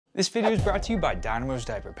This video is brought to you by Dynamo's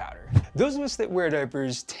diaper powder. Those of us that wear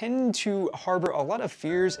diapers tend to harbor a lot of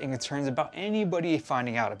fears and concerns about anybody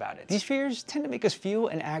finding out about it. These fears tend to make us feel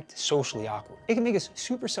and act socially awkward. It can make us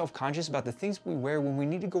super self-conscious about the things we wear when we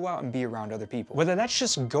need to go out and be around other people. Whether that's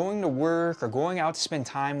just going to work or going out to spend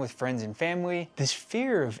time with friends and family, this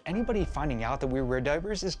fear of anybody finding out that we wear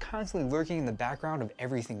diapers is constantly lurking in the background of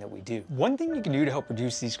everything that we do. One thing you can do to help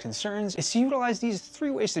reduce these concerns is to utilize these 3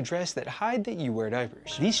 ways to dress that hide that you wear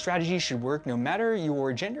diapers. These strategies should work no matter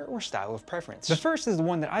your gender or style of preference. The first is the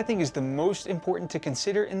one that I think is the most important to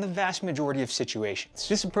consider in the vast majority of situations.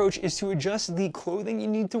 This approach is to adjust the clothing you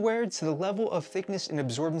need to wear to the level of thickness and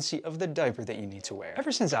absorbency of the diaper that you need to wear.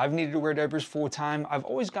 Ever since I've needed to wear diapers full time, I've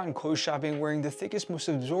always gone clothes shopping wearing the thickest, most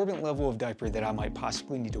absorbent level of diaper that I might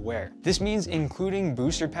possibly need to wear. This means including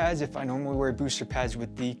booster pads if I normally wear booster pads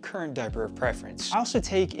with the current diaper of preference. I also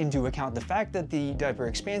take into account the fact that the diaper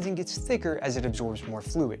expands and gets thicker as it absorbs more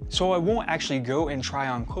fluid. So I won't actually go and try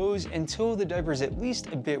on clothes until the diaper is at least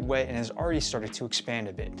a bit wet and has already started to expand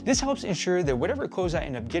a bit. This helps ensure that whatever clothes I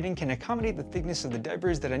end up getting can accommodate the thickness of the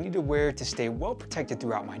diapers that I need to wear to stay well protected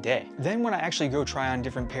throughout my day. Then when I actually go try on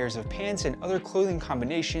different pairs of pants and other clothing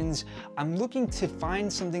combinations, I'm looking to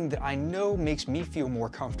find something that I know makes me feel more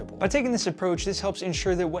comfortable. By taking this approach, this helps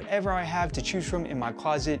ensure that whatever I have to choose from in my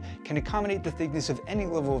closet can accommodate the thickness of any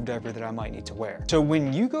level of diaper that I might need to wear. So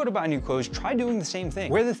when you go to buy new clothes, try doing the same thing.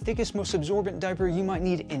 Wear the thickest, most absorbent diaper you might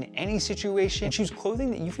need in any situation, and choose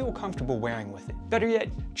clothing that you feel comfortable wearing with it. Better yet,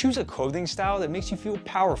 choose a clothing style that makes you feel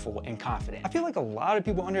powerful and confident. I feel like a lot of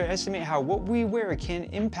people underestimate how what we wear can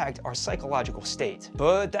impact our psychological state,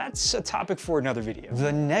 but that's a topic for another video.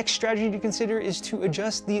 The next strategy to consider is to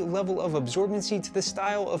adjust the level of absorbency to the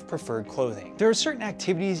style of preferred clothing. There are certain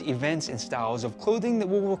activities, events, and styles of clothing that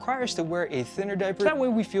will require us to wear a thinner diaper. That way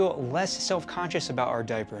we feel less self-conscious about our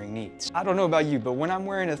diapering needs. I don't know about you, but when I'm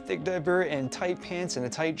wearing a thick diaper and tight pants and a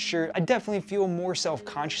tight shirt, I definitely feel more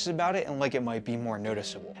self-conscious about it and like it might be more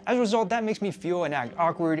noticeable. As a result, that makes me feel and act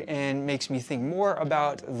awkward and makes me think more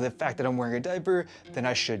about the fact that I'm wearing a diaper than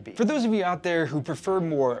I should be. For those of you out there who prefer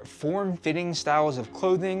more form-fitting styles of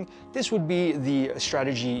clothing, this would be the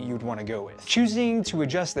strategy you'd want to go with. Choosing to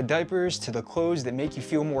adjust the diapers to the clothes that make you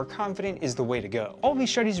feel more confident is the way to go. All these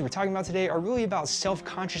strategies we're talking about today are really about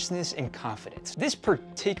self-consciousness and confidence. This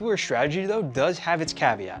particular strategy, though, does have its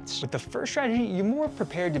caveats. With the first strategy, you're more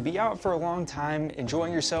prepared to be out for a long time,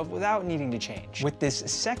 enjoying yourself without needing to change. With this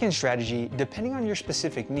second strategy, depending on your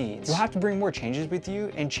specific needs, you'll have to bring more changes with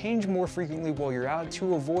you and change more frequently while you're out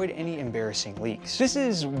to avoid any embarrassing leaks. This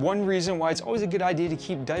is one reason why it's always a good idea to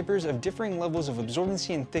keep diapers of differing levels of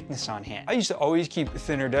absorbency and thickness on hand. I used to always keep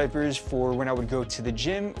thinner diapers for when I would go to the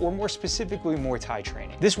gym, or more specifically Muay Thai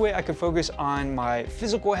training. This way I could focus on my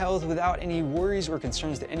physical health without any worries or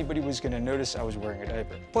concerns that anybody was going to notice I was wearing a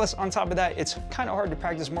diaper. Plus, on top of that, it's kind of hard to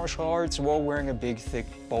practice martial arts while wearing a big, thick,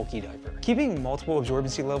 bulky diaper. Keeping multiple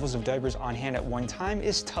absorbency levels of diapers on hand at one time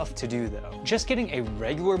is tough to do, though. Just getting a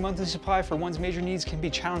regular monthly supply for one's major needs can be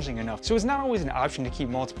challenging enough, so it's not always an option to keep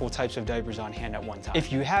multiple types of diapers on hand at one time.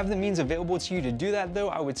 If you have the means available to you to do that, though,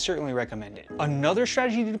 I would certainly recommend it. Another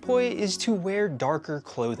strategy to deploy is to wear darker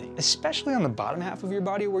clothing, especially on the bottom half of your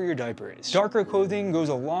body where your diaper is. Darker clothing goes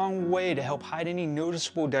a long way to help hide any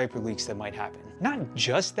noticeable diaper leaks that might happen. Not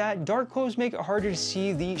just that, dark clothes make it harder to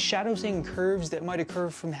see the shadows and curves that might occur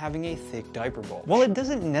from having a thick diaper bulge. While it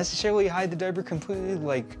doesn't necessarily hide the diaper completely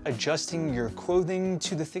like adjusting your clothing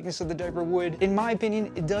to the thickness of the diaper would, in my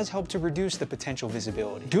opinion, it does help to reduce the potential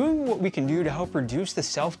visibility. Doing what we can do to help reduce the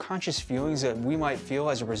self-conscious feelings that we might feel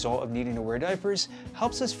as a result of needing to wear diapers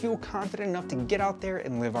helps us feel confident enough to get out there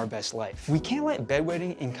and live our best life. We can't let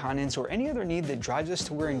bedwetting, incontinence, or any other need that drives us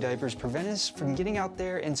to wearing diapers prevent us from getting out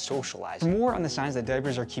there and socialize. For more on the signs that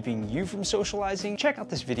diapers are keeping you from socializing, check out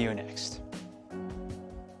this video next.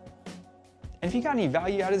 And if you got any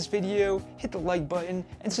value out of this video, hit the like button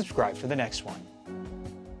and subscribe for the next one.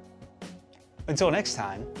 Until next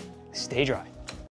time, stay dry.